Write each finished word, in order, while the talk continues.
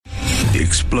The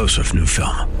explosive new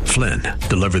film, Flynn,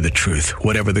 deliver the truth,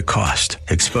 whatever the cost,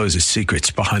 exposes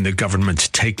secrets behind the government's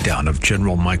takedown of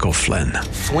General Michael Flynn.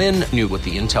 Flynn knew what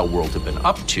the intel world had been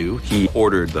up to. He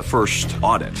ordered the first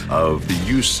audit of the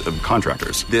use of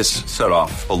contractors. This set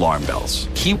off alarm bells.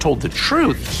 He told the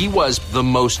truth. He was the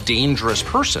most dangerous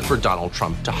person for Donald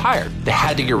Trump to hire. They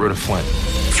had to get rid of Flynn.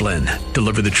 Flynn,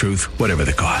 deliver the truth, whatever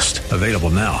the cost. Available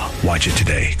now. Watch it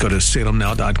today. Go to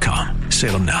salemnow.com.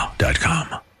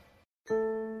 salemnow.com.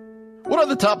 What are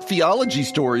the top theology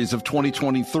stories of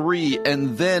 2023?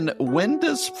 And then, when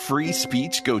does free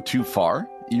speech go too far?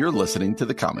 You're listening to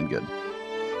The Common Good.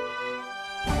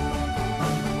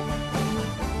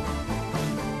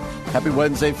 Happy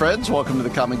Wednesday, friends. Welcome to The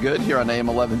Common Good here on AM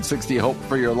 1160, Hope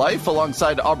for Your Life,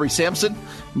 alongside Aubrey Sampson.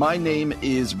 My name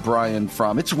is Brian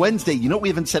Fromm. It's Wednesday. You know what we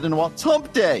haven't said in a while? It's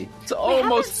Hump Day. It's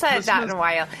almost said Christmas. That in a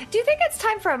while. Do you think it's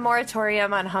time for a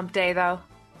moratorium on Hump Day, though?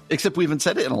 Except we haven't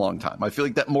said it in a long time. I feel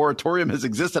like that moratorium has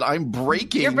existed. I'm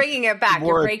breaking. You're bringing it back.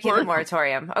 You're breaking the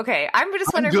moratorium. Okay. I'm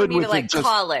just wondering if we need to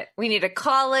call it. We need to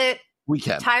call it. We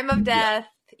can. Time of death.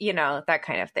 You know, that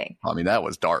kind of thing. I mean, that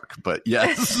was dark, but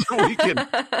yes, we can.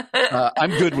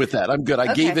 I'm good with that. I'm good.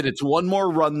 I gave it its one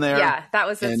more run there. Yeah, that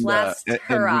was its last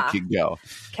hurrah. And we could go.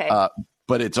 Okay.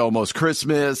 But it's almost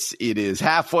Christmas. It is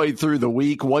halfway through the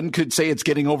week. One could say it's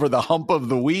getting over the hump of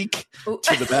the week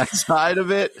to the backside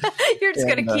of it. You're just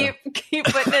going to keep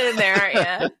putting it in there,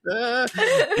 aren't you?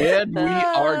 And we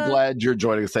are glad you're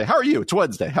joining us today. How are you? It's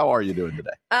Wednesday. How are you doing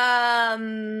today? I'm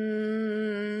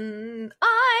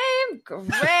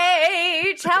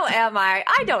great. How am I?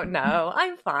 I don't know.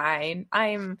 I'm fine.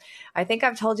 I think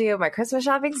I've told you my Christmas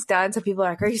shopping's done. So people are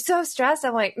like, "Are you so stressed?"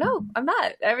 I'm like, "No, I'm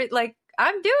not."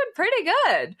 I'm doing pretty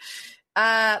good.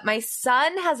 My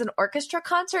son has an orchestra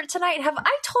concert tonight. Have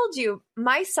I told you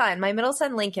my middle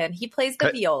son, Lincoln, he plays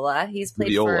the viola. He's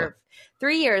played for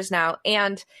 3 years now.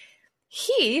 And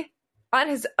he, on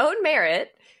his own merit,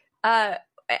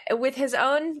 with his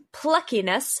own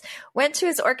pluckiness, went to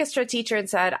his orchestra teacher and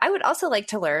said, I would also like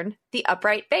to learn the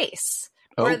upright bass.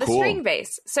 Or the string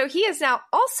bass. So he is now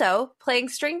also playing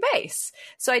string bass.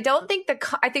 So I don't think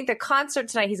I think the concert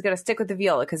tonight he's going to stick with the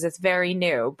viola because it's very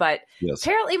new. But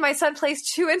apparently my son plays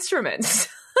 2 instruments.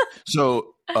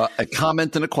 So a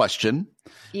comment and a question.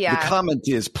 Yeah. The comment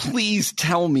is, please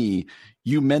tell me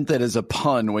you meant that as a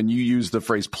pun when you used the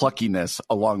phrase pluckiness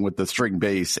along with the string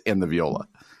bass and the viola.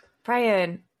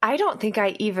 Brian, I don't think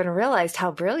I even realized how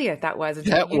brilliant that was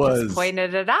until you just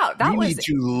pointed it out. That was need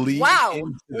to lean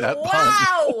into that pun.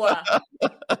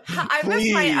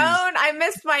 I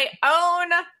missed my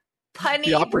own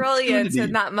punny brilliance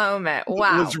in that moment.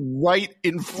 Wow. It was right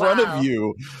in front of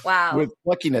you with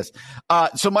pluckiness.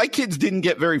 So my kids didn't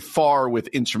get very far with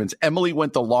instruments. Emily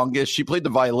went the longest. She played the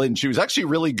violin. She was actually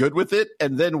really good with it.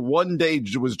 And then one day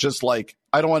was just like,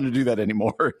 I don't want to do that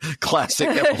anymore. Classic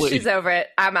Emily. She's over it.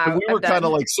 I'm out. And we were kind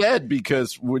of like sad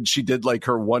because when she did like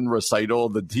her one recital,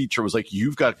 the teacher was like,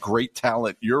 you've got great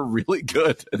talent. You're really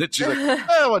good. And then she's like, I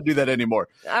don't want to do that anymore.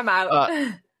 I'm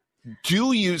out.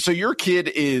 So your kid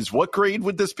is, what grade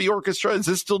would this be, orchestra? Is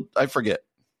this still, I forget.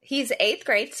 He's 8th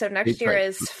grade. So next year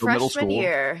is freshman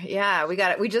year. Yeah. We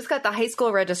just got the high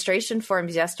school registration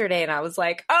forms yesterday and I was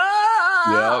like,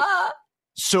 Yeah.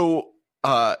 So,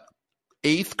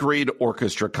 8th grade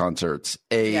orchestra concerts,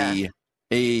 like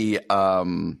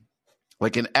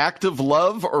an act of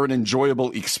love or an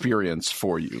enjoyable experience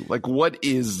for you? Like, what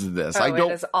is this? It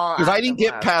is all because I didn't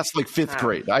get love. past like 5th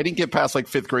grade. I didn't get past like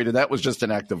 5th grade, and that was just an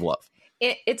act of love.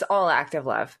 It's all active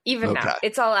love. Even now,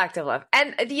 it's all active love.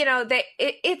 And, you know,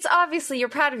 it's obviously you're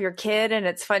proud of your kid and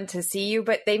it's fun to see you,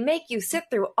 but they make you sit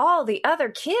through all the other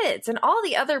kids and all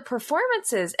the other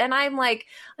performances. And I'm like,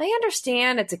 I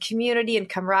understand it's a community and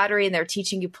camaraderie and they're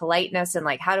teaching you politeness and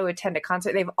like how to attend a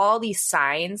concert. They have all these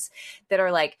signs that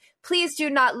are like, please do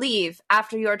not leave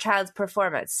after your child's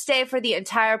performance. Stay for the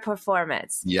entire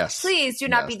performance. Yes. Please do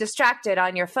not be distracted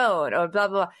on your phone or blah,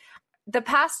 blah, blah. The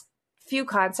past few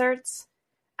concerts,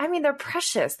 I mean, they're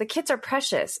precious. The kids are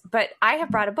precious. But I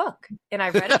have brought a book, and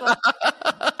I've read a book,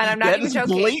 and I'm not even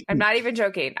joking. Blatant. I'm not even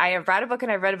joking. I have brought a book,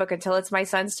 and I've read a book until it's my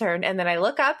son's turn, and then I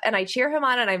look up, and I cheer him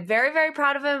on, and I'm very, very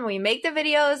proud of him. And we make the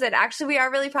videos, and actually we are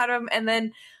really proud of him. And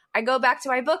then I go back to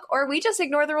my book, or we just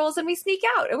ignore the rules, and we sneak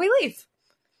out, and we leave.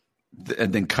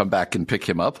 And then come back and pick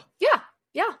him up? Yeah.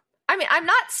 I mean, I'm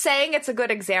not saying it's a good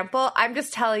example. I'm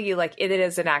just telling you, like, it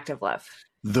is an act of love.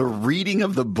 The reading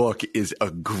of the book is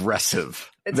aggressive.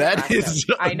 That is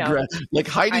I know. Like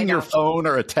hiding your phone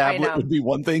or a tablet would be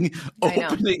one thing.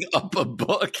 Opening up a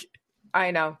book.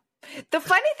 I know. The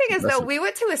funny thing is, though, we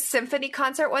went to a symphony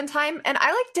concert one time and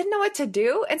I didn't know what to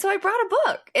do. And so I brought a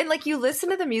book and you listen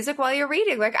to the music while you're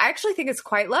reading. I actually think it's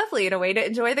quite lovely in a way to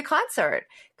enjoy the concert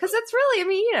because it's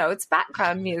really, it's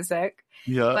background music.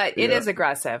 Yeah, but it is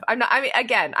aggressive. I'm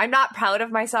not proud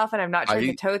of myself and I'm not trying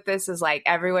to tote this as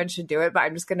everyone should do it, but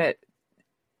I'm just going to,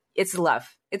 it's love.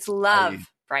 It's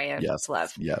love. Brian. Yes,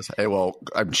 love. Yes. Hey, well,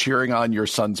 I'm cheering on your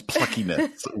son's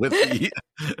pluckiness with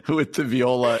the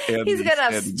viola, and he's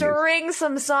gonna string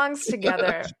some songs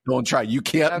together. Don't try. You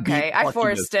can't. Okay, I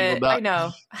forced it. I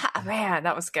know. Man,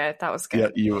 that was good. That was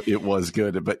good. Yeah, it was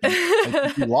good, but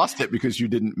you lost it because you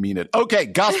didn't mean it. Okay,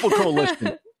 Gospel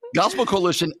Coalition. Gospel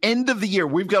Coalition, end of the year.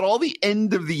 We've got all the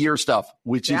end of the year stuff,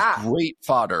 which is great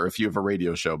fodder if you have a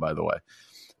radio show, by the way.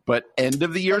 But end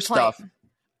of the year stuff.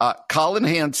 Colin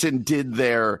Hansen did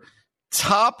their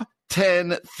top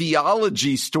 10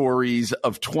 theology stories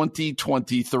of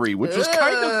 2023, which was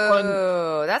kind of fun.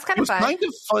 Oh, that's kind of fun. It was kind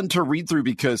of fun to read through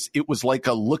because it was like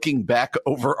a looking back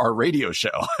over our radio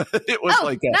show. It was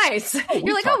nice.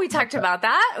 You're we talked about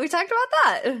that. We talked about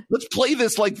that. Let's play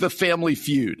this like the Family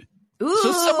Feud. Ooh.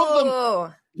 So some of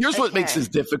them, here's what makes this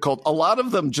difficult. A lot of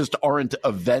them just aren't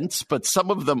events, but some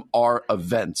of them are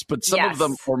events. But some of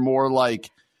them are more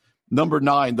like, number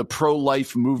 9, the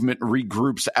pro-life movement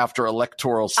regroups after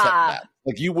electoral setback.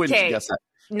 You wouldn't guess that.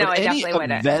 No, but I definitely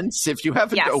wouldn't. Events, if you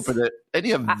haven't opened it, any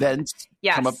events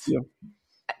come up to you?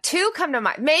 2 come to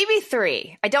mind. Maybe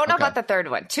 3. I don't know about the third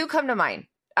one. 2 come to mind.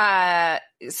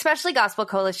 Especially Gospel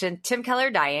Coalition, Tim Keller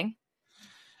dying.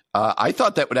 I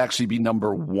thought that would actually be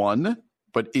number 1,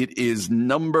 but it is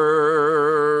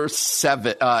number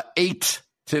 8.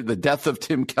 The death of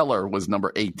Tim Keller was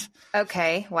number 8.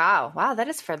 Okay. Wow. That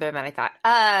is further than I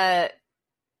thought.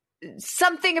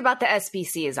 Something about the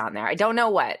SBC is on there. I don't know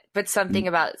what, but something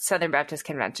about Southern Baptist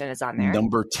Convention is on there.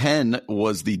 Number 10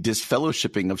 was the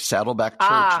disfellowshipping of Saddleback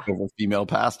Church over female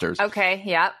pastors. Okay.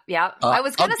 Yep. I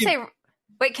was going to say,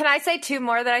 wait, can I say 2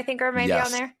 more that I think are maybe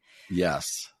on there?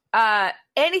 Yes.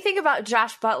 Anything about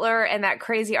Josh Butler and that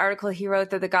crazy article he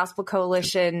wrote that the Gospel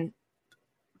Coalition...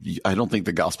 I don't think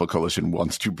the Gospel Coalition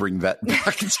wants to bring that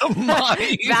back to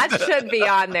mind. That should be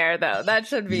on there, though. That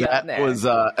should be on there. That was,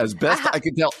 as best I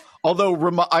could tell. Although,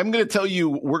 I'm going to tell you,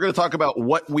 we're going to talk about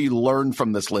what we learned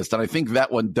from this list, and I think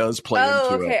that one does play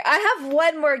into it. Okay. I have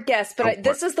one more guess, but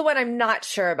this is the one I'm not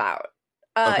sure about.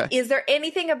 Is there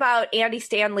anything about Andy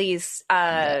Stanley's...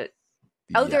 there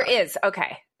is.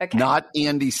 Okay. Not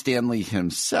Andy Stanley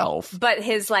himself. But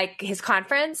his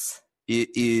conference? It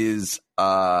is...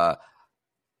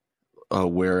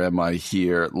 where am I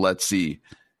here? Let's see.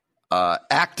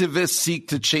 Activists seek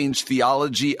to change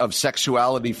theology of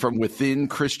sexuality from within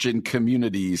Christian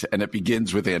communities, and it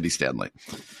begins with Andy Stanley.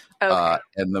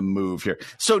 And the move here.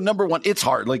 So number 1, it's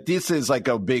hard. This is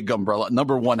a big umbrella.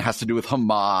 Number 1 has to do with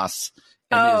Hamas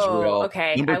and Israel.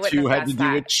 Okay. Number 2 had to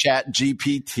do with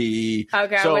ChatGPT.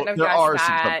 Okay, so I wouldn't have guessed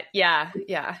that.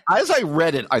 Yeah. As I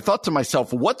read it, I thought to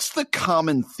myself, what's the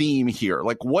common theme here?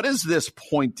 What is this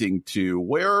pointing to?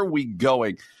 Where are we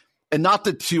going? And not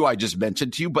the 2 I just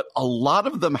mentioned to you, but a lot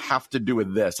of them have to do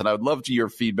with this. And I would love to hear your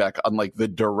feedback on the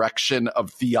direction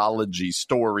of theology,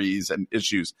 stories, and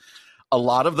issues. A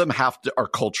lot of them are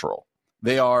cultural.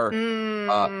 They are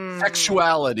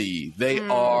sexuality. They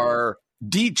are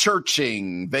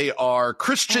de-churching. They are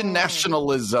Christian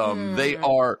nationalism. They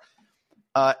are,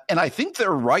 and I think they're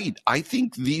right. I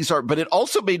think these are, but it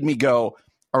also made me go,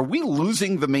 are we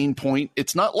losing the main point?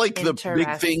 It's not the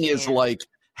big thing is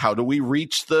how do we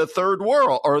reach the third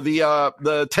world or the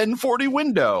 1040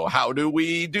 window? How do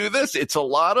we do this? It's a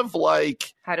lot of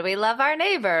how do we love our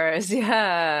neighbors?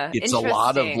 Yeah. It's a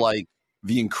lot of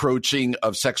the encroaching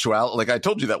of sexuality. I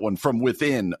told you that one, From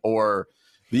Within, or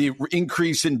the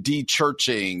increase in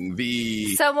de-churching,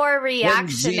 more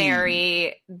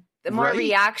reactionary,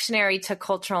 reactionary to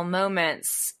cultural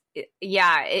moments.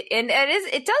 Yeah,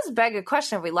 it does beg a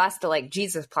question if we lost the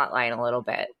Jesus plotline a little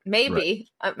bit. Maybe,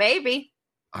 maybe.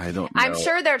 I don't know. I'm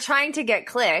sure they're trying to get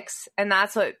clicks, and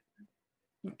that's what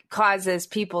causes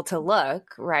people to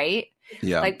look, right?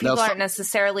 Yeah. People aren't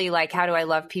necessarily how do I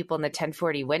love people in the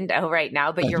 1040 window right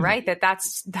now? But you're right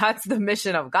that's the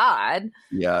mission of God.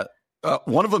 Yeah.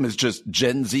 One of them is just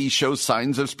Gen Z shows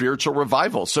signs of spiritual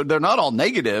revival. So they're not all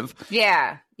negative.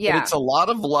 Yeah. But it's a lot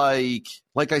of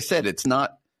like I said, it's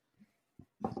not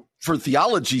for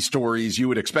theology stories. You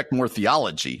would expect more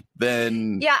theology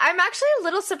than. Yeah. I'm actually a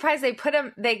little surprised they put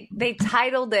them. They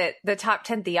titled it the top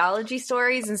 10 theology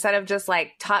stories instead of just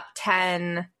top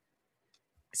 10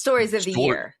 stories of the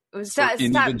year.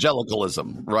 in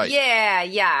evangelicalism, right?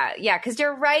 Yeah. Because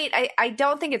you're right. I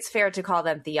don't think it's fair to call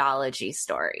them theology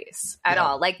stories at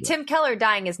all. Like Tim Keller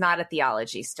dying is not a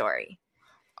theology story.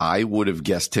 I would have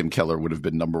guessed Tim Keller would have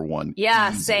been number one.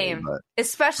 Yeah, same.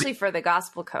 Especially for the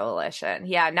Gospel Coalition.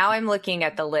 Yeah, now I'm looking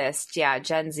at the list. Yeah,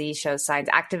 Gen Z shows signs.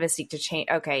 Activists seek to change.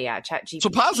 Okay, yeah, ChatGPT.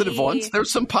 So positive ones.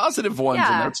 There's some positive ones in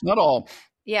there. It's not all.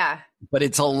 Yeah. But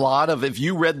it's a lot of, if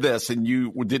you read this and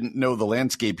you didn't know the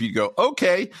landscape, you go,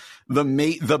 okay,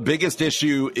 the biggest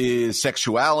issue is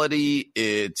sexuality,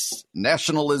 it's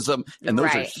nationalism, and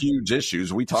those are huge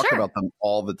issues. We talk about them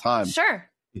all the time. Sure.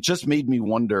 It just made me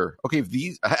wonder, okay,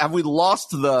 if have we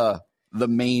lost the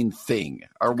main thing?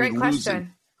 Are we losing? Great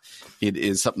question. It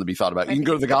is something to be thought about. You can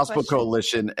go to the Gospel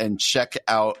Coalition and check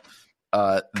out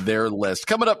their list.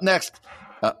 Coming up next,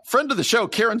 friend of the show,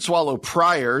 Karen Swallow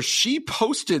Pryor, she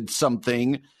posted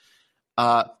something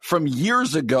from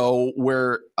years ago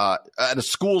where at a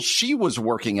school she was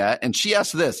working at, and she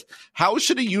asked this: how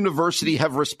should a university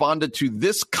have responded to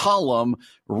this column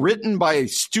written by a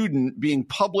student being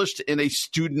published in a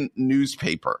student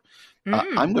newspaper?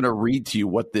 I'm going to read to you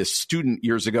what this student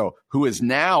years ago, who is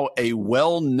now a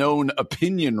well-known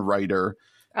opinion writer,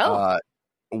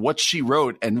 what she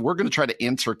wrote, and we're going to try to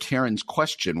answer Karen's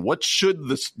question. What should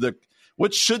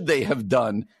what should they have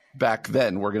done back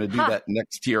then? We're going to do that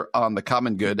next here on The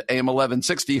Common Good, AM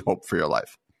 1160, Hope for Your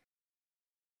Life.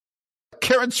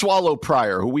 Karen Swallow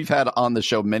Pryor, who we've had on the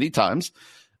show many times,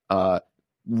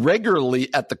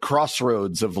 regularly at the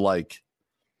crossroads of like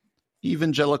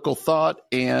evangelical thought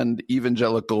and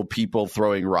evangelical people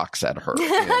throwing rocks at her.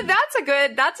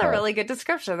 That's a really good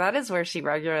description. That is where she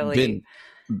regularly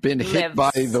been hit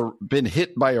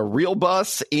by a real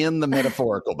bus and the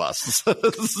metaphorical bus.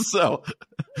 So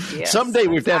someday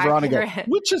we have to have her on and go,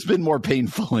 which has been more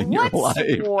painful in your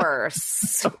life?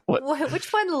 Worse?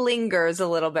 Which one lingers a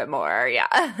little bit more?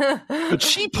 Yeah. But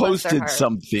she posted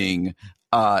something.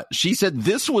 She said,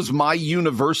 this was my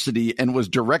university and was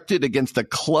directed against a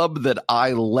club that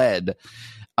I led,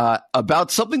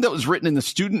 about something that was written in the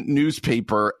student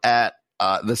newspaper at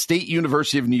the State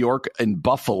University of New York in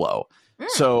Buffalo.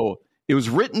 So it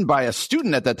was written by a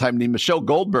student at that time named Michelle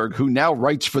Goldberg, who now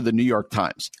writes for the New York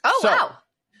Times. Wow.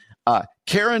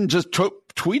 Karen just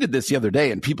tweeted this the other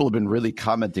day, and people have been really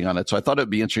commenting on it. So I thought it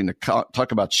would be interesting to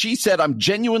talk about. She said, I'm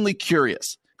genuinely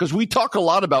curious, because we talk a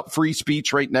lot about free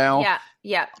speech right now.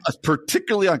 Yeah.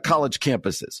 Particularly on college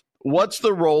campuses. What's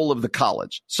the role of the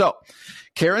college? So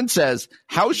Karen says,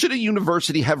 how should a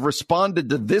university have responded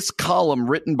to this column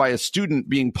written by a student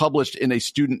being published in a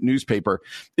student newspaper?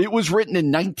 It was written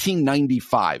in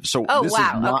 1995. So this is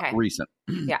not recent.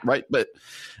 Yeah. Right. But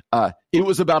it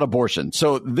was about abortion.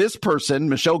 So this person,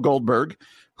 Michelle Goldberg,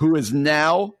 who is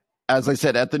now, as I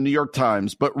said, at the New York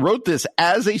Times, but wrote this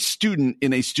as a student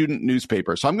in a student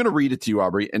newspaper. So I'm going to read it to you,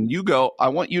 Aubrey, and you go, I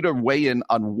want you to weigh in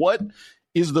on what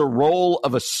is the role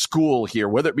of a school here,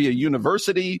 whether it be a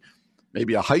university,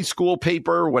 maybe a high school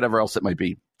paper, whatever else it might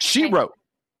be. She wrote,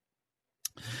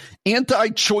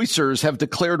 anti-choicers have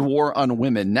declared war on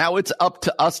women. Now it's up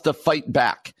to us to fight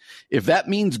back. If that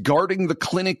means guarding the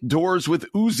clinic doors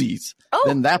with Uzis,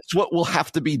 then that's what will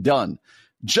have to be done.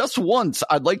 Just once,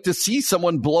 I'd like to see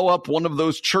someone blow up one of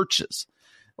those churches.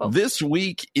 This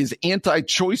week is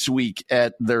anti-choice week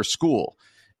at their school.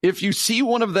 If you see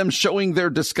one of them showing their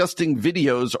disgusting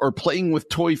videos or playing with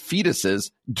toy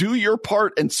fetuses, do your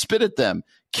part and spit at them.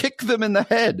 Kick them in the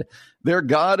head. Their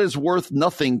God is worth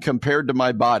nothing compared to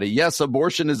my body. Yes,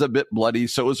 abortion is a bit bloody,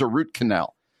 so is a root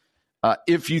canal.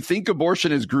 If you think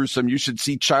abortion is gruesome, you should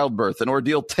see childbirth, an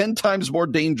ordeal 10 times more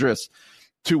dangerous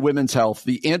to women's health.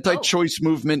 The anti-choice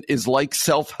movement is like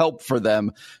self-help for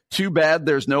them. Too bad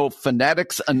there's no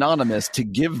Fanatics Anonymous to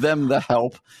give them the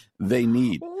help they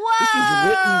need. Whoa! This was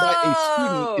written by a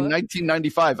student in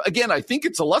 1995. Again, I think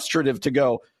it's illustrative to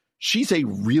go, she's a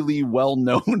really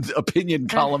well-known opinion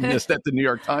columnist at the New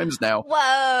York Times now.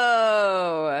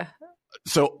 Whoa!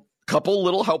 So, couple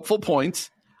little helpful points.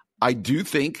 I do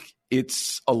think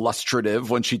it's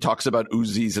illustrative when she talks about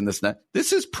Uzis and this and that.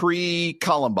 This is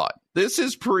pre-Columbine. This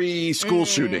is pre-school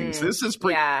shootings. This is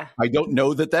I don't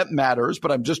know that matters,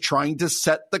 but I'm just trying to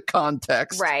set the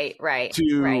context. Right.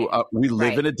 We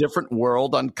live in a different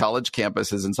world on college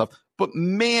campuses and stuff. But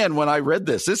man, when I read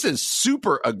this is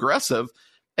super aggressive.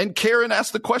 And Karen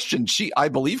asked the question. I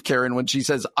believe Karen when she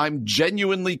says, I'm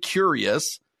genuinely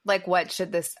curious. Like, what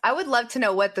should this? I would love to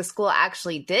know what the school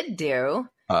actually did do.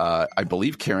 I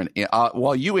believe Karen,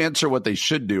 while you answer what they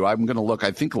should do, I'm going to look.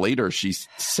 I think later she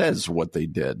says what they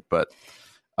did. But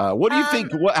what do you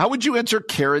think? How would you answer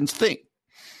Karen's thing?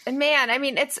 Man, I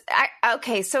mean,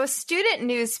 okay. So a student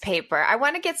newspaper, I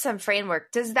want to get some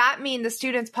framework. Does that mean the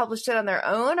students published it on their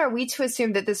own? Or are we to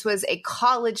assume that this was a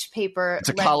college paper? It's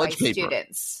a college paper.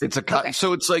 Students? It's a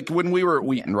So it's like when we were at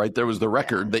Wheaton, right? There was the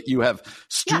record that you have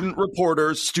student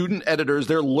reporters, student editors.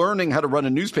 They're learning how to run a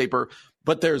newspaper,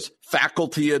 but there's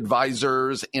faculty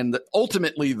advisors, and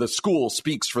ultimately the school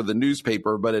speaks for the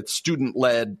newspaper, but it's student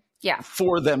led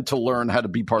for them to learn how to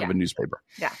be part of a newspaper.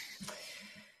 Yeah.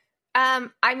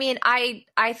 I mean,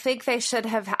 I think they should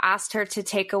have asked her to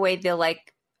take away the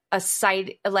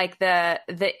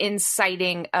the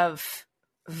inciting of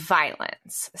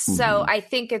violence. So I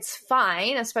think it's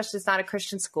fine, especially it's not a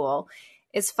Christian school.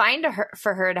 It's fine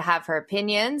for her to have her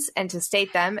opinions and to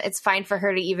state them. It's fine for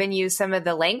her to even use some of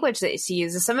the language that she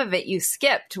uses. Some of it you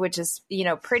skipped, which is,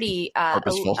 pretty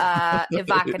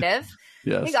evocative.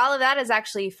 Yes. I think all of that is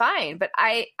actually fine. But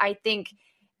I think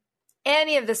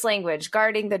any of this language,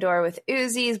 guarding the door with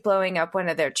Uzis, blowing up one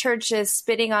of their churches,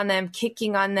 spitting on them,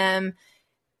 kicking on them,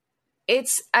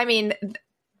 it's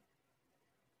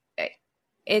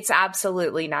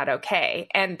absolutely not okay.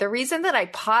 And the reason that I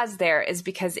pause there is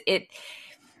because it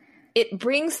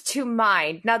brings to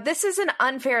mind, now this is an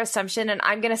unfair assumption, and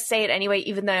I'm going to say it anyway,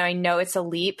 even though I know it's a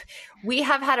leap. We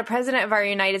have had a president of our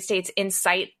United States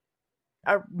incite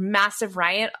a massive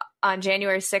riot on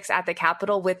January 6th at the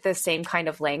Capitol with the same kind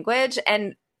of language.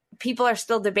 And people are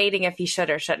still debating if he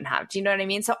should or shouldn't have. Do you know what I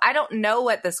mean? So I don't know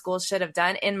what the school should have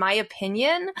done. In my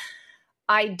opinion,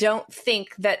 I don't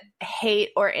think that hate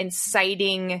or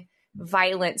inciting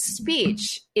violent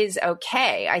speech is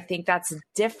okay. I think that's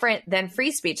different than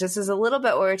free speech. This is a little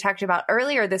bit what we were talking about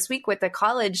earlier this week with the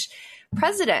college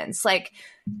presidents. Like,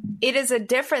 it is a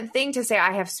different thing to say,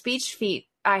 I have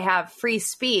free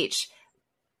speech,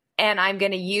 and I'm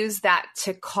going to use that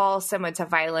to call someone to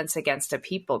violence against a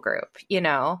people group,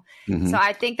 So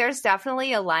I think there's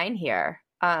definitely a line here.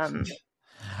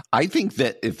 I think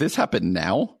that if this happened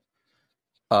now,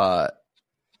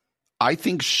 I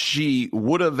think she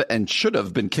would have and should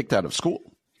have been kicked out of school.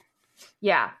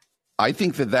 Yeah. I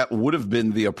think that would have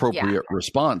been the appropriate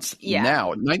response. Now,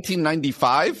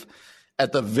 1995,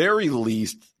 at the very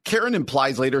least, Karen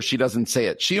implies later, she doesn't say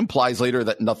it. She implies later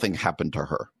that nothing happened to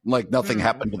her. Like, nothing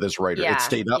happened to this writer. It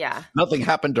stayed up. Yeah. Nothing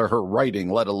happened to her writing,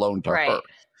 let alone to her.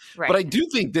 Right. But I do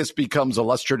think this becomes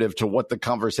illustrative to what the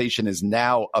conversation is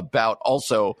now about.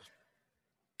 Also,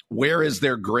 where is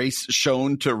there grace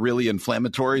shown to really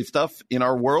inflammatory stuff in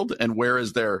our world? And where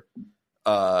is there,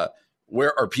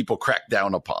 where are people cracked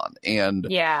down upon? And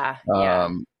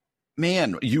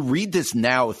man, you read this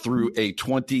now through a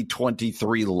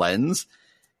 2023 lens,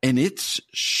 and it's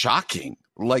shocking.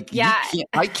 Like,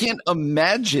 I can't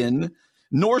imagine,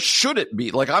 nor should it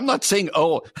be. Like, I'm not saying,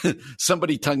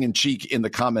 somebody tongue in cheek in the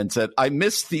comments said, I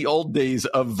miss the old days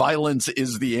of violence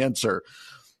is the answer.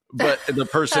 But the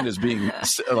person is being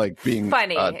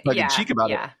funny, tongue in cheek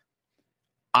about it.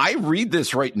 I read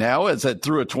this right now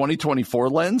through a 2024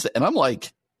 lens, and I'm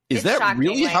like, is that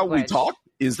really how we talk?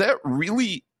 Is that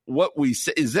really what we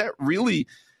say? Is that really?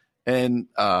 And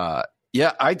I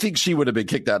think she would have been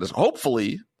kicked out.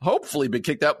 Hopefully been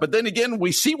kicked out. But then again,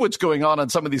 we see what's going on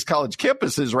some of these college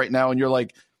campuses right now, and you're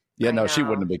like, she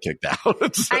wouldn't have been kicked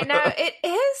out. So. I know it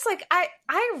is like,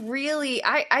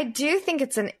 I do think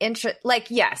it's an interest. Like,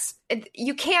 yes,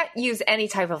 you can't use any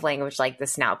type of language like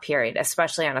this now, period,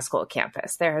 especially on a school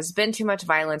campus. There has been too much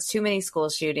violence, too many school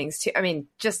shootings,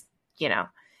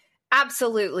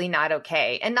 absolutely not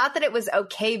okay. And not that it was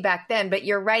okay back then, but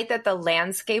you're right that the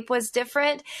landscape was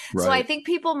different. Right. So I think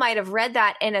people might have read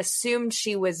that and assumed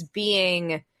she was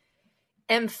being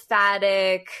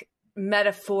emphatic,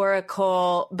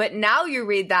 metaphorical, but now you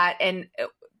read that and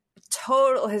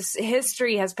total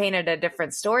history has painted a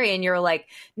different story, and you're like,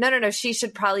 no, she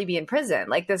should probably be in prison.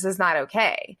 Like, this is not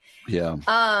okay. Yeah.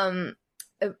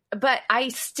 But I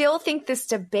still think this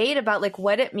debate about like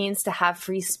what it means to have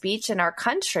free speech in our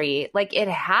country, like, it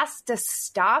has to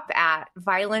stop at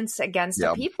violence against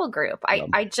a people group.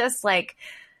 I just like,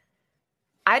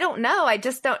 I don't know. I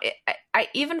just don't. I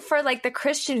even for like the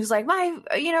Christian who's like, my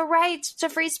right to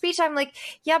free speech. I'm like,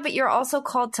 yeah, but you're also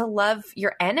called to love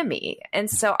your enemy, and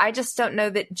so I just don't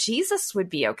know that Jesus would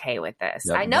be okay with this.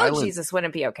 I know Jesus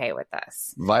wouldn't be okay with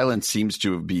this. Violence seems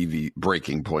to be the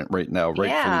breaking point right now,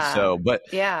 rightfully so. But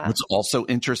what's also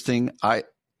interesting,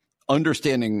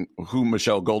 understanding who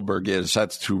Michelle Goldberg is.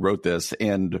 That's who wrote this,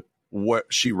 and what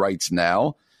she writes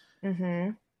now.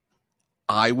 Mm-hmm.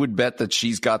 I would bet that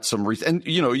she's got some reason. And,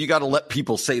 you got to let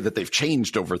people say that they've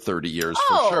changed over 30 years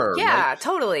for sure. Yeah, right?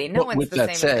 Totally. No one's the same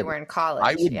as they were in college.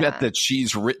 I would bet that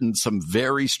she's written some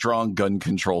very strong gun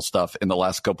control stuff in the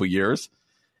last couple of years.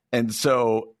 And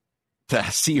so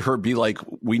to see her be like,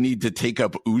 we need to take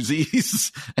up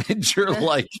Uzis. And you're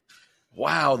like,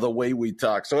 wow, the way we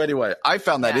talk. So anyway, I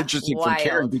found that interesting from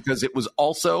Karen, because it was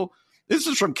also, this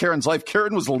is from Karen's life.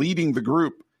 Karen was leading the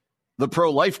group, the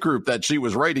pro-life group that she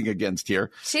was writing against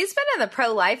here. She's been in the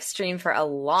pro-life stream for a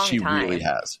long time. She really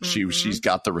has. Mm-hmm. She's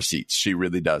got the receipts. She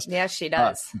really does. Yeah, she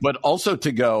does. But also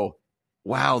to go,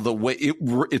 wow, the way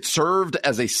it served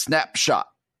as a snapshot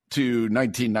to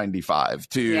 1995,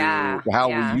 to how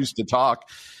we used to talk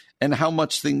and how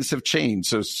much things have changed.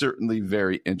 So certainly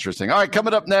very interesting. All right,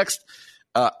 coming up next,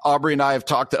 Aubrey and I have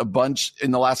talked a bunch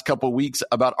in the last couple of weeks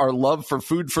about our love for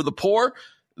Food for the Poor,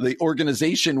 the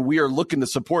organization we are looking to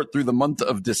support through the month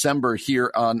of December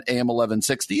here on AM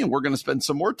 1160. And we're going to spend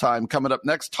some more time coming up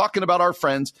next talking about our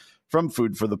friends from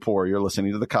Food for the Poor. You're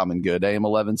listening to The Common Good, AM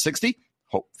 1160.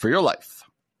 Hope for your life.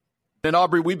 And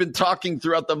Aubrey, we've been talking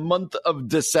throughout the month of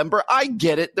December. I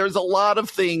get it. There's a lot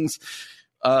of things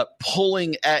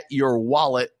pulling at your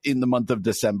wallet in the month of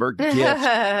December, gifts,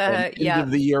 and end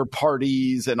of the year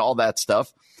parties and all that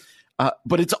stuff.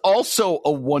 But it's also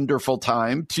a wonderful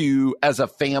time to, as a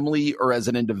family or as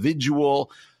an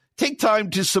individual, take time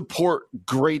to support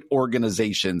great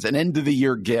organizations, an end of the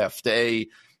year gift,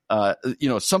 something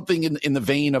in the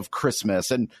vein of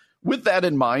Christmas. And with that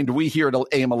in mind, we here at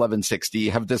AM 1160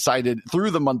 have decided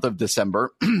through the month of December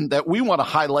that we want to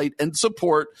highlight and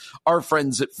support our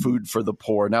friends at Food for the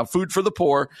Poor. Now, Food for the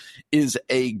Poor is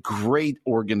a great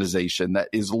organization that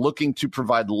is looking to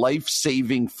provide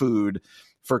life-saving food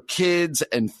for kids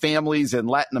and families in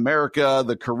Latin America,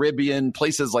 the Caribbean,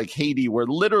 places like Haiti, where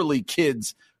literally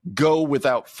kids go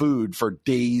without food for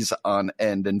days on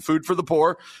end. And Food for the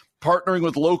Poor, partnering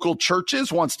with local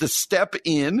churches, wants to step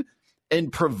in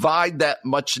and provide that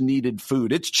much needed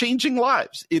food. It's changing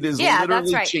lives. It is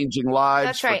literally changing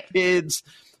lives for kids,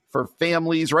 for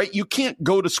families, right? You can't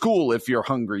go to school if you're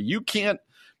hungry. You can't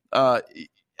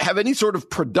have any sort of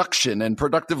production and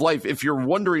productive life if you're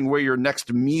wondering where your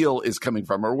next meal is coming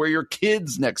from or where your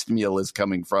kid's next meal is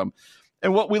coming from.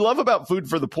 And what we love about Food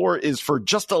for the Poor is for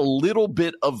just a little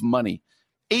bit of money,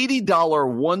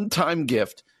 $80 one-time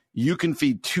gift, you can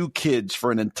feed 2 kids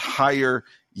for an entire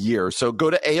year. So go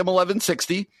to AM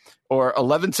 1160 or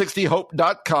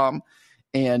 1160hope.com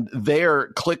and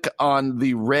there click on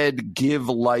the red Give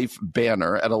Life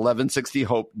banner at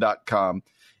 1160hope.com.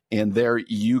 And there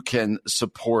you can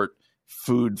support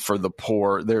Food for the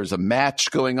Poor. There's a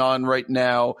match going on right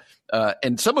now.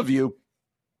 And some of you're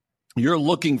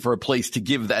looking for a place to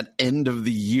give that end of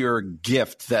the year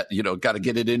gift that, got to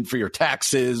get it in for your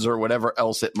taxes or whatever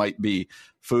else it might be.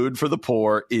 Food for the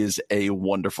Poor is a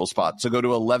wonderful spot. So go to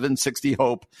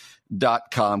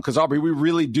 1160hope.com because Aubrey, we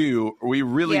really do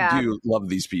love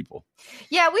these people.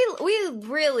 Yeah,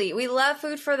 we love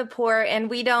Food for the Poor, and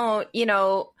we don't,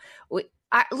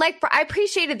 I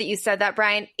appreciated that you said that,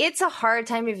 Brian. It's a hard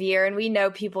time of year, and we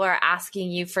know people are asking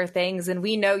you for things, and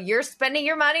we know you're spending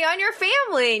your money on your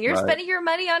family, and you're spending your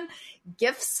money on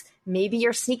gifts. Maybe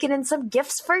you're sneaking in some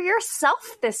gifts for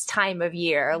yourself this time of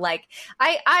year. Like,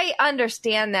 I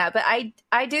understand that, but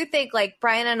I do think, like,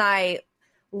 Brian and I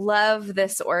love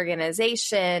this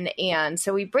organization, and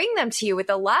so we bring them to you with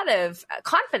a lot of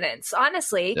confidence,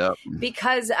 honestly,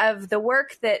 because of the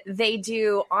work that they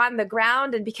do on the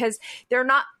ground, and because they're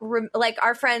not like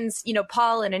our friends,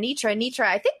 Paul and Anitra. Anitra,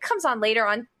 I think, comes on later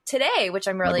on today, which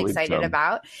I'm really excited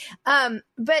about.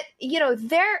 But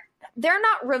they're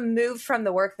not removed from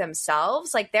the work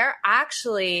themselves. Like, they're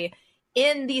actually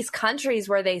in these countries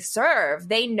where they serve.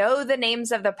 They know the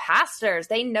names of the pastors.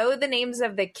 They know the names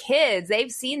of the kids.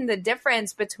 They've seen the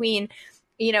difference between,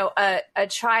 a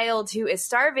child who is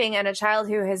starving and a child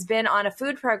who has been on a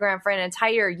food program for an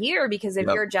entire year because of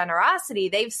your generosity.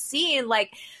 They've seen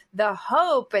the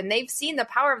hope, and they've seen the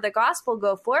power of the gospel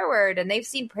go forward, and they've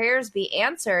seen prayers be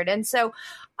answered. And so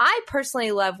I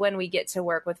personally love when we get to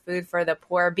work with Food for the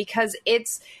Poor because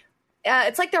it's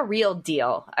like the real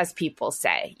deal, as people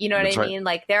say. You know what I mean?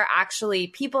 Like, they're actually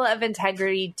people of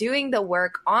integrity doing the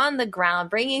work on the ground,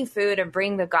 bringing food and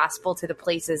bring the gospel to the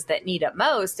places that need it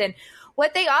most. And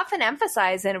what they often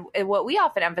emphasize, and what we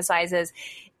often emphasize, is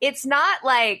it's not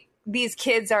like these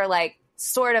kids are like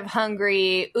sort of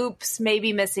hungry, oops,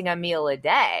 maybe missing a meal a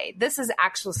day. This is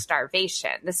actual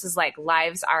starvation. This is like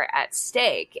lives are at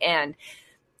stake. And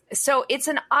so it's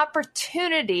an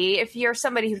opportunity if you're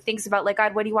somebody who thinks about, like,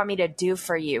 God, what do you want me to do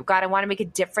for you? God, I want to make a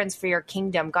difference for your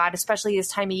kingdom. God, especially this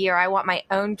time of year, I want my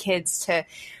own kids to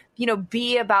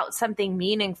be about something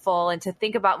meaningful and to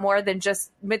think about more than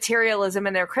just materialism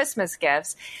in their Christmas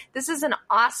gifts, this is an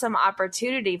awesome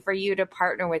opportunity for you to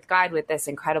partner with God with this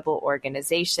incredible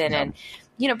organization and,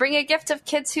 bring a gift of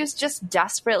kids who just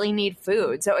desperately need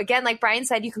food. So again, like Brian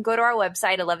said, you can go to our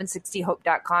website,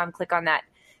 1160hope.com, click on that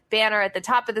banner at the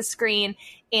top of the screen,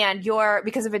 and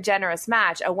because of a generous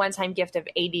match, a one-time gift of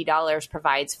 $80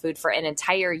 provides food for an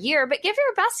entire year. But give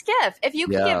your best gift. If you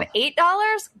can give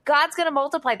 $8, God's going to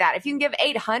multiply that. If you can give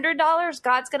 $800,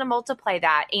 God's going to multiply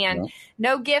that. And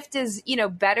no gift is,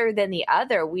 better than the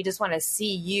other. We just want to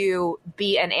see you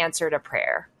be an answer to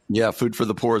prayer. Yeah, Food for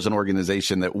the Poor is an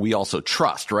organization that we also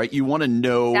trust, right? You want to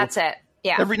know. That's it.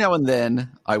 Yeah. Every now and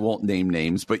then, I won't name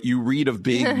names, but you read of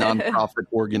big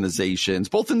nonprofit organizations,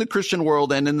 both in the Christian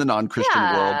world and in the non-Christian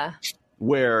world,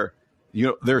 where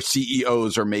their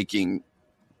CEOs are making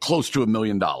close to $1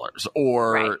 million,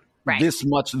 or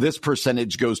this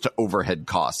percentage goes to overhead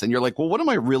costs, and you're like, well, what am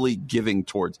I really giving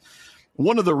towards?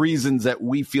 One of the reasons that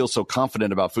we feel so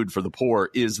confident about Food for the Poor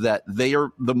is that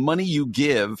the money you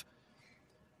give,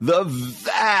 the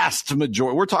vast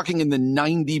majority, we're talking in the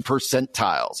 90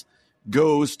 percentiles,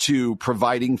 goes to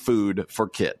providing food for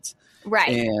kids. Right.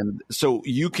 And so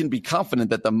you can be confident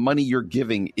that the money you're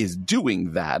giving is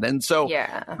doing that. And so,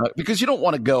 because you don't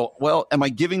want to go, well, am I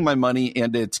giving my money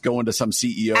and it's going to some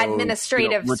CEO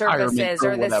administrative services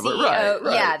or the CEO?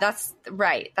 Right. Yeah, that's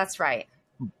right. That's right.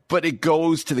 But it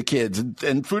goes to the kids.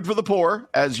 And Food for the Poor,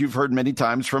 as you've heard many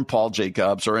times from Paul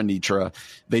Jacobs or Anitra,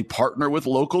 they partner with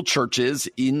local churches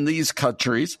in these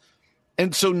countries.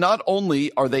 And so not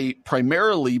only are they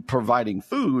primarily providing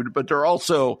food, but they're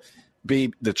also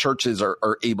the churches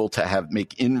are able to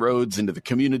make inroads into the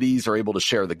communities, are able to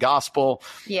share the gospel.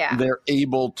 Yeah. They're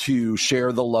able to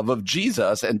share the love of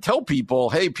Jesus and tell people,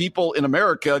 hey, people in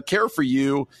America care for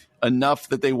you enough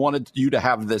that they wanted you to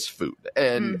have this food.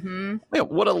 And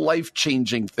what a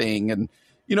life-changing thing. And,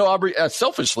 Aubrey,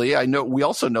 selfishly, we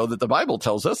also know that the Bible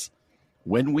tells us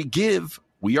when we give,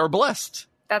 we are blessed.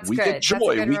 We get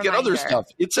joy. We get other stuff.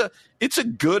 It's a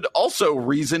good also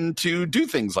reason to do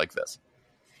things like this.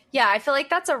 Yeah, I feel like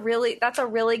that's a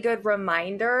really good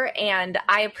reminder. And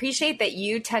I appreciate that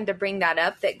you tend to bring that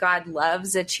up, that God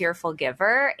loves a cheerful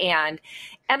giver. And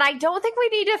I don't think we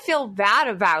need to feel bad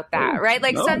about that, right?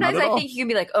 Like sometimes I think you can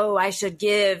be like, oh, I should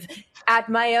give at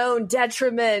my own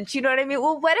detriment. You know what I mean?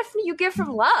 Well, what if you give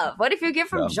from love? What if you give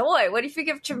from joy? What if you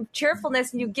give from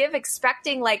cheerfulness and you give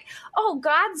expecting like, oh,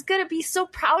 God's going to be so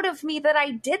proud of me that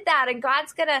I did that. And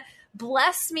God's going to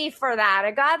bless me for that.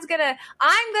 And I'm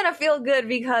going to feel good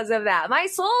because of that. My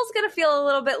soul's going to feel a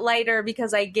little bit lighter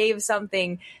because I gave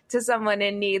something to someone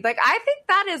in need. Like, I think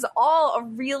that is all a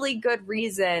really good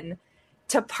reason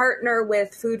to partner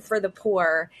with Food for the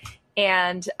Poor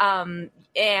and be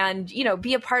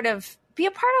a part of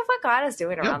what God is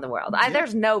doing around the world.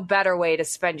 There's no better way to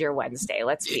spend your Wednesday.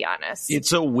 Let's be honest.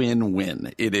 It's a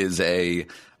win-win. It is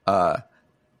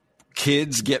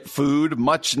kids get food,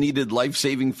 much needed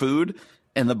life-saving food.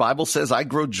 And the Bible says, I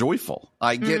grow joyful.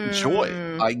 I get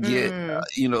joy. I get,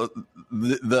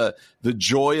 the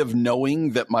joy of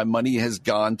knowing that my money has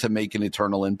gone to make an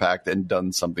eternal impact and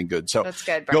done something good. So that's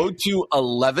good, Brian. Go to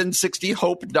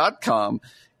 1160hope.com.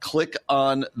 Click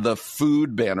on the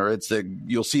food banner.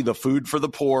 You'll see the Food for the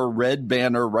Poor red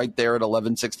banner right there at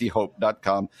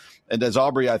 1160hope.com. And as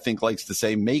Aubrey, I think, likes to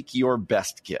say, make your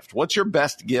best gift. What's your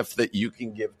best gift that you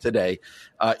can give today?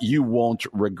 You won't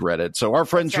regret it. So our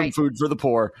friends from Food for the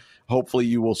Poor, hopefully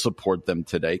you will support them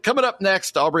today. Coming up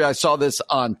next, Aubrey, I saw this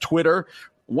on Twitter.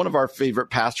 One of our favorite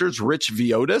pastors, Rich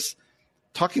Viotis,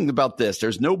 talking about this.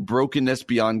 There's no brokenness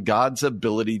beyond God's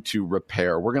ability to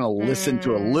repair. We're going to listen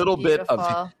to a little bit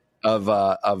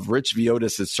of Rich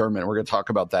Viotis' sermon. We're going to talk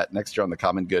about that next year on The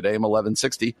Common Good. AM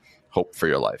 1160, Hope for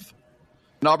Your Life.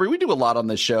 And Aubrey, we do a lot on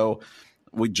this show.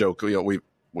 We joke, we're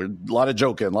a lot of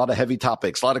joking, a lot of heavy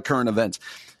topics, a lot of current events.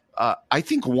 I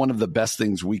think one of the best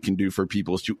things we can do for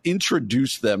people is to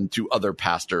introduce them to other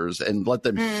pastors and let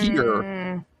them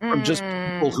hear from just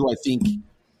people who I think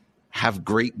have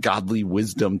great godly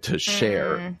wisdom to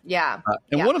share.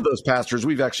 One of those pastors,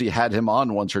 we've actually had him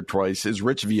on once or twice, is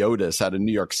Rich Viotis out of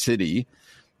New York City.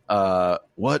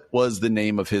 What was the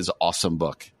name of his awesome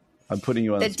book? I'm putting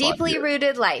you on the spot. The Deeply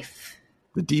Rooted Life.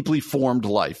 The Deeply Formed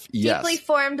Life. Yes. Deeply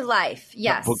Formed Life.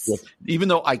 Yes. Even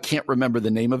though I can't remember the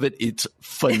name of it, it's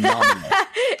phenomenal.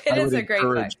 It is a great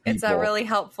book. It's a really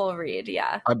helpful read.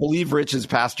 Yeah. I believe Rich is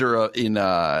pastor in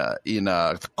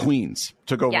Queens.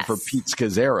 Took over for Pete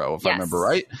Scazzaro, if I remember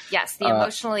right. Yes. The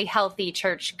emotionally healthy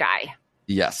church guy.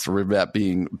 Yes, that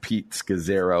being Pete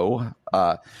Scazzaro.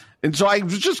 And so I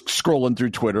was just scrolling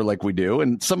through Twitter like we do,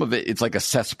 and some of it's like a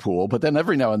cesspool, but then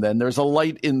every now and then there's a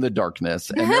light in the darkness.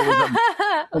 And there was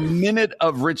a minute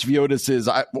of Rich Viotis's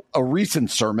a recent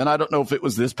sermon. I don't know if it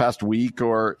was this past week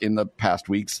or in the past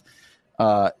weeks.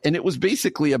 And it was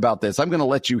basically about this. I'm going to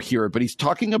let you hear it, but he's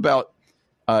talking about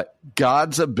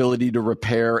God's ability to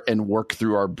repair and work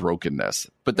through our brokenness,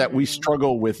 but that we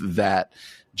struggle with that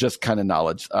just kind of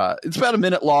knowledge. It's about a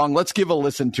minute long. Let's give a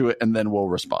listen to it, and then we'll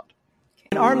respond.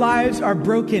 When our lives are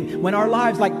broken, when our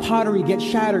lives like pottery get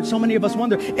shattered, so many of us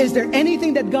wonder, is there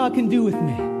anything that God can do with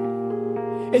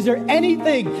me? Is there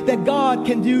anything that God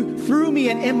can do through me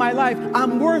and in my life?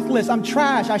 I'm worthless. I'm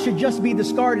trash. I should just be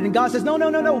discarded. And God says, no.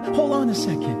 Hold on a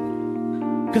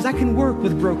second. Because I can work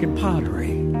with broken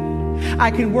pottery.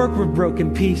 I can work with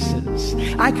broken pieces.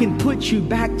 I can put you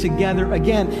back together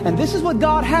again. And this is what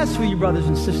God has for you, brothers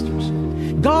and sisters.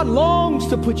 God longs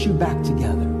to put you back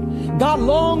together. God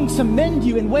longs to mend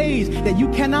you in ways that you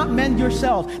cannot mend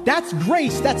yourself. That's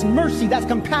grace, that's mercy, that's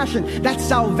compassion, that's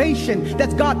salvation,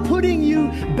 that's God putting you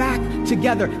back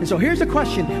together. And so here's the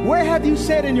question. Where have you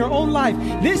said in your own life,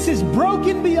 this is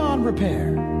broken beyond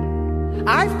repair?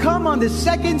 I've come on the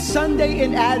second Sunday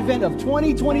in Advent of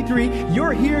 2023.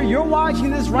 You're here, you're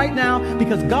watching this right now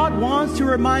because God wants to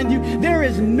remind you there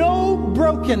is no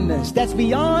brokenness that's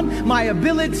beyond my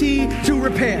ability to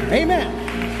repair. Amen.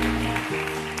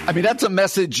 I mean, that's a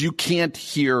message you can't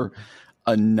hear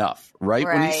enough, right?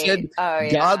 When he said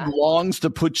God longs to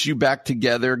put you back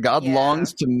together, God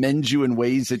longs to mend you in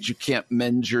ways that you can't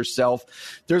mend yourself.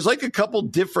 There's like a couple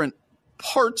different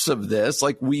parts of this.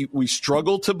 Like we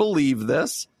struggle to believe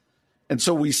this. And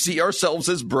so we see ourselves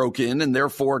as broken, and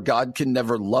therefore God can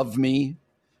never love me,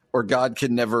 or God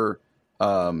can never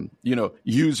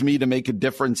use me to make a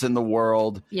difference in the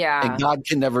world. Yeah. And God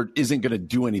isn't going to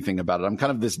do anything about it. I'm kind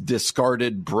of this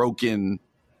discarded, broken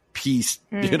piece,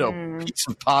 piece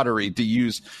of pottery, to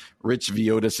use Rich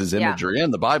Viotis's imagery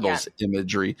and the Bible's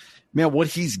imagery. Man, what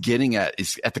he's getting at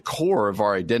is at the core of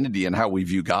our identity and how we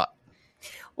view God.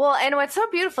 Well, and what's so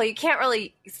beautiful, you can't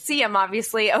really see him,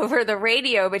 obviously, over the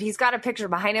radio, but he's got a picture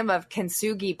behind him of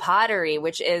kintsugi pottery,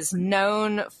 which is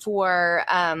known for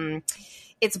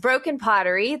it's broken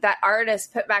pottery that artists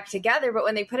put back together, but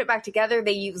when they put it back together,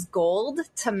 they use gold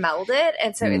to meld it.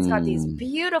 And so it's got these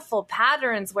beautiful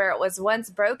patterns where it was once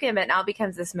broken, but now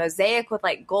becomes this mosaic with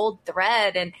like gold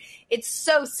thread. And it's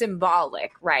so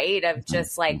symbolic, right? Of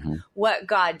just like what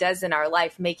God does in our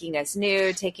life, making us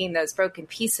new, taking those broken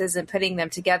pieces and putting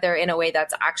them together in a way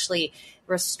that's actually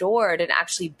restored and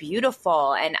actually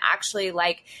beautiful, and actually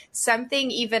like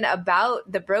something even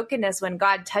about the brokenness when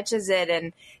God touches it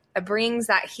and brings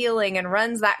that healing and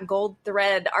runs that gold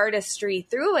thread artistry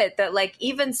through it, that like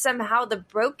even somehow the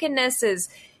brokenness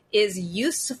is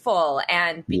useful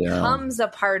and becomes a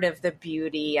part of the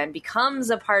beauty and becomes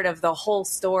a part of the whole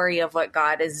story of what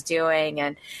God is doing.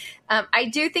 And I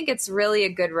do think it's really a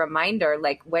good reminder,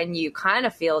 like when you kind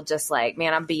of feel just like,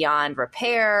 man, I'm beyond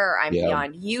repair, or I'm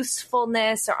beyond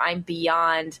usefulness, or I'm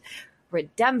beyond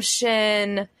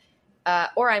redemption,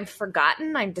 or I'm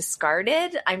forgotten, I'm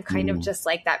discarded. I'm kind of just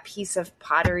like that piece of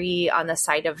pottery on the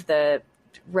side of the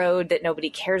road that nobody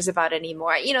cares about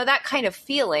anymore. You know, that kind of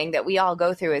feeling that we all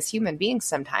go through as human beings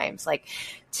sometimes, like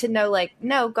to know like,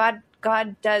 no,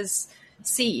 God does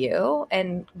see you,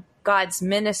 and God's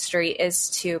ministry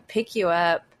is to pick you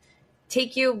up,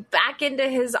 take you back into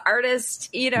his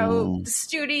artist,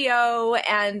 studio,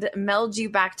 and meld you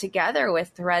back together with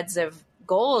threads of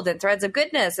gold and threads of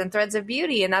goodness and threads of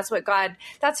beauty. And that's who God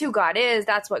is.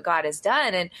 That's what God has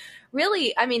done. And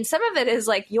really, I mean, some of it is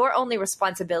like your only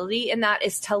responsibility in that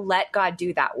is to let God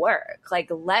do that work. Like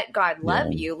let God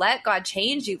love you, let God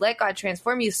change you, let God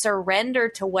transform you, surrender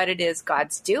to what it is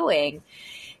God's doing.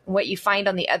 And what you find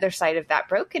on the other side of that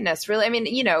brokenness, really, I mean,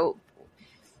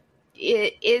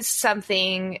 it is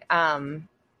something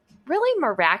really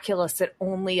miraculous that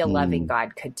only a loving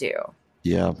God could do.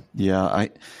 Yeah.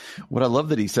 What I love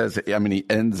that he says, I mean, he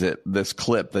ends it, this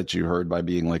clip that you heard, by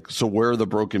being like, so where are the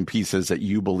broken pieces that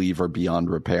you believe are beyond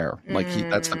repair? Like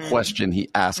that's the question he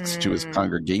asks to his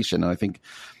congregation. And I think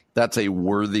that's a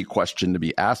worthy question to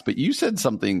be asked. But you said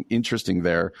something interesting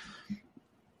there.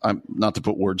 Not to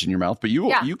put words in your mouth, but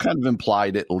you kind of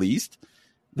implied at least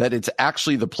that it's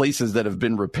actually the places that have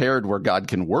been repaired where God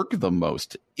can work the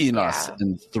most in us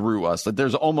and through us. That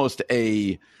there's almost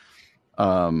a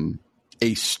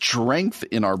strength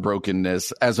in our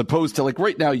brokenness, as opposed to like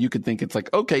right now you could think it's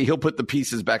like, okay, he'll put the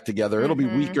pieces back together. It'll be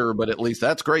weaker, but at least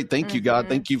that's great. Thank you, God.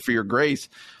 Thank you for your grace.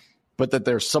 But that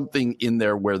there's something in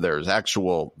there where there's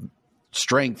actual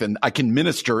strength and I can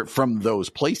minister from those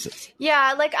places.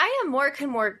 Yeah, like I am more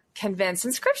convinced,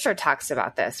 and Scripture talks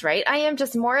about this, right? I am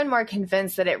just more and more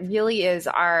convinced that it really is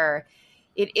our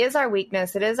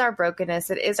weakness, it is our brokenness,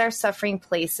 it is our suffering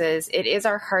places, it is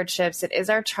our hardships, it is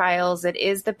our trials, it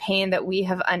is the pain that we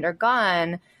have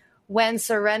undergone when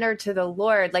surrendered to the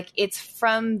Lord. Like it's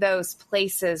from those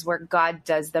places where God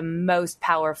does the most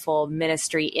powerful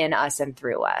ministry in us and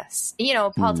through us. You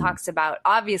know, Paul talks about,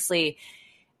 obviously,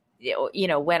 you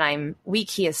know, when I'm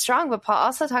weak, he is strong. But Paul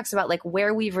also talks about like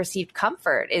where we've received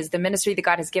comfort is the ministry that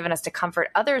God has given us to comfort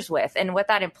others with. And what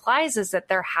that implies is that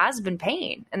there has been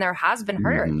pain and there has been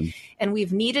hurt and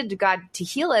we've needed God to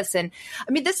heal us. And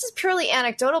I mean, this is purely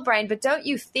anecdotal, Brian, but don't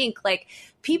you think like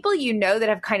people, you know, that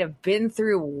have kind of been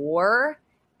through war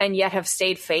and yet have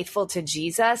stayed faithful to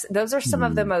Jesus, those are some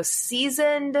of the most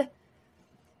seasoned,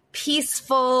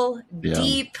 peaceful,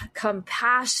 deep,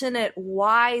 compassionate,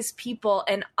 wise people.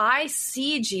 And I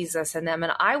see Jesus in them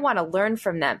and I want to learn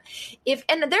from them.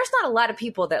 And there's not a lot of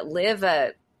people that live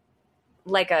a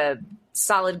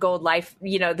solid gold life,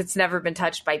 you know, that's never been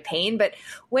touched by pain. But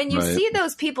when you see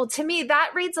those people, to me,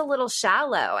 that reads a little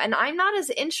shallow and I'm not as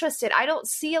interested. I don't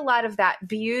see a lot of that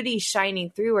beauty shining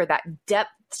through or that depth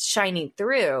shining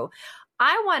through.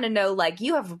 I want to know, like,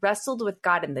 you have wrestled with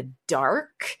God in the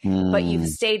dark, but you've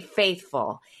stayed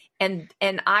faithful. And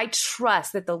I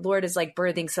trust that the Lord is like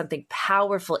birthing something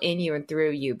powerful in you and through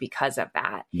you because of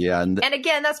that. Yeah. And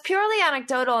again, that's purely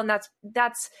anecdotal. And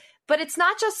but it's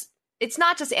not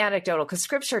just anecdotal because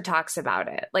Scripture talks about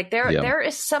it. Like there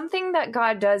is something that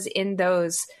God does in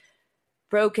those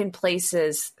broken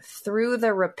places through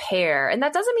the repair. And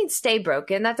that doesn't mean stay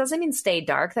broken. That doesn't mean stay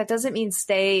dark. That doesn't mean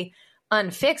stay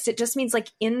unfixed. It just means like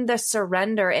in the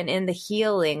surrender and in the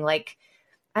healing, like,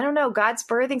 I don't know, God's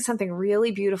birthing something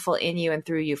really beautiful in you and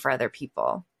through you for other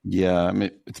people. Yeah. I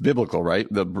mean, it's biblical, right?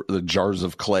 The jars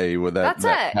of clay with that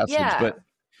passage. Yeah. But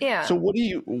yeah. So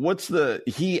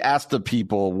he asked the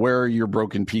people, where are your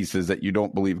broken pieces that you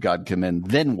don't believe God can mend?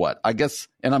 Then what? I guess,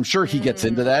 and I'm sure he gets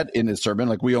into that in his sermon.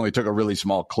 Like we only took a really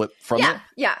small clip from it.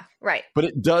 Yeah. Right. But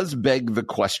it does beg the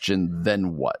question,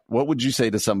 then what? What would you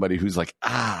say to somebody who's like,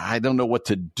 I don't know what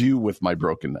to do with my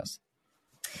brokenness?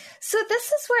 So this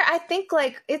is where I think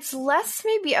like it's less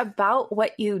maybe about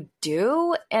what you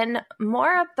do and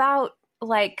more about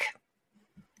like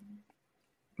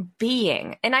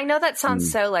being. And I know that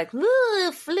sounds so like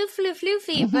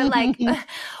floofy, but like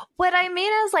what I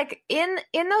mean is like in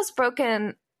those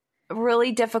broken,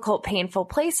 really difficult, painful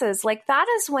places, like that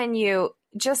is when you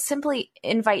just simply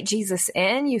invite Jesus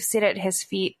in, you sit at his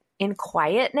feet in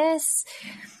quietness,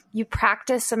 you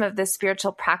practice some of the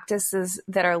spiritual practices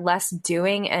that are less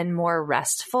doing and more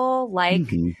restful, like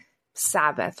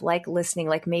Sabbath, like listening,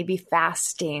 like maybe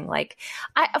fasting. Like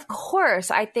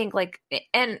I think like,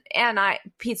 and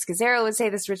Pete Scazzaro would say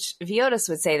this, Rich Viotis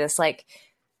would say this, like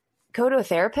go to a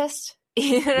therapist.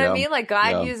 You know what I mean? Like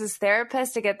God uses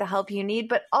therapists to get the help you need,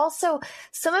 but also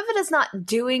some of it is not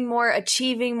doing more,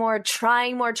 achieving more,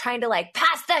 trying to like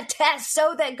pass the test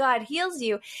so that God heals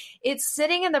you. It's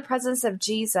sitting in the presence of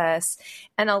Jesus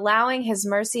and allowing his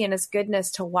mercy and his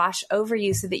goodness to wash over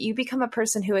you so that you become a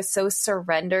person who is so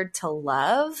surrendered to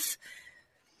love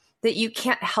that you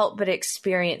can't help but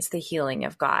experience the healing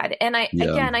of God. And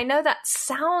again, I know that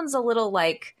sounds a little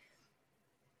like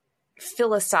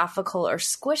philosophical or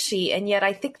squishy, and yet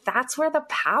I think that's where the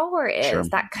power is,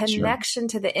 that connection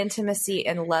to the intimacy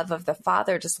and love of the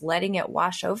Father, just letting it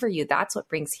wash over you. That's what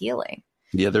brings healing.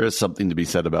 Yeah, there is something to be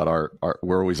said about our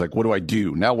we're always like, what do I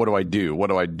do? Now what do I do?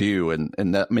 What do I do?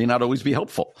 And that may not always be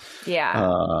helpful.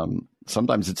 Yeah.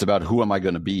 Sometimes it's about who am I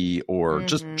going to be, or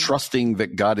just trusting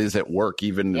that God is at work,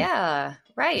 even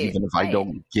even if I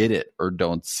don't get it or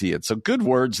don't see it. So good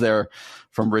words there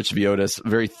from Rich Viotis.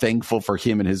 Very thankful for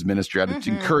him and his ministry. I'd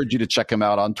encourage you to check him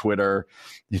out on Twitter.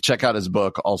 You check out his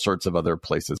book, all sorts of other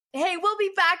places. Hey, we'll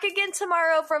be back again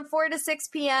tomorrow from 4 to 6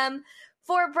 p.m.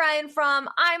 For Brian Fromm,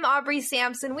 I'm Aubrey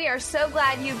Sampson. We are so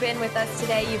glad you've been with us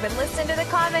today. You've been listening to The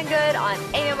Common Good on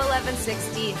AM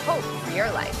 1160. Hope for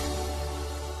your life.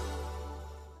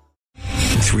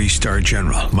 3-star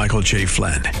General Michael J.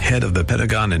 Flynn, head of the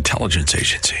Pentagon Intelligence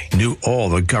Agency, knew all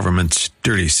the government's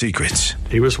dirty secrets.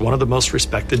 He was one of the most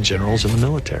respected generals in the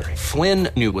military. Flynn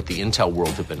knew what the intel world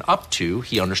had been up to.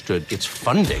 He understood its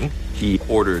funding. He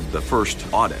ordered the first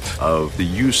audit of the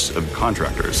use of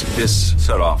contractors. This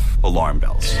set off alarm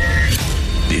bells.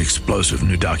 The explosive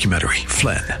new documentary,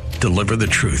 Flynn, deliver the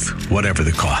truth, whatever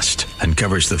the cost,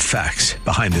 uncovers the facts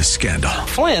behind the scandal.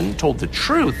 Flynn told the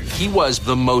truth. He was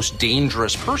the most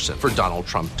dangerous person for Donald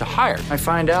Trump to hire. I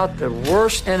find out the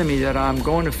worst enemy that I'm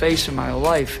going to face in my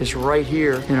life is right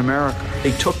here in America.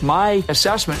 They took my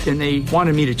assessment and they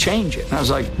wanted me to change it. And I was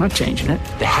like, I'm not changing it.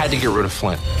 They had to get rid of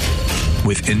Flynn.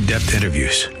 With in-depth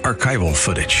interviews, archival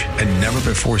footage, and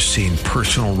never-before-seen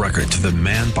personal records of the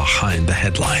man behind the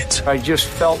headlines. I just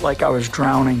felt like I was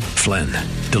drowning. Flynn,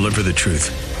 deliver the truth,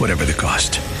 whatever the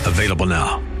cost. Available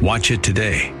now. Watch it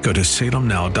today. Go to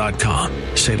salemnow.com.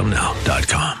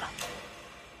 salemnow.com.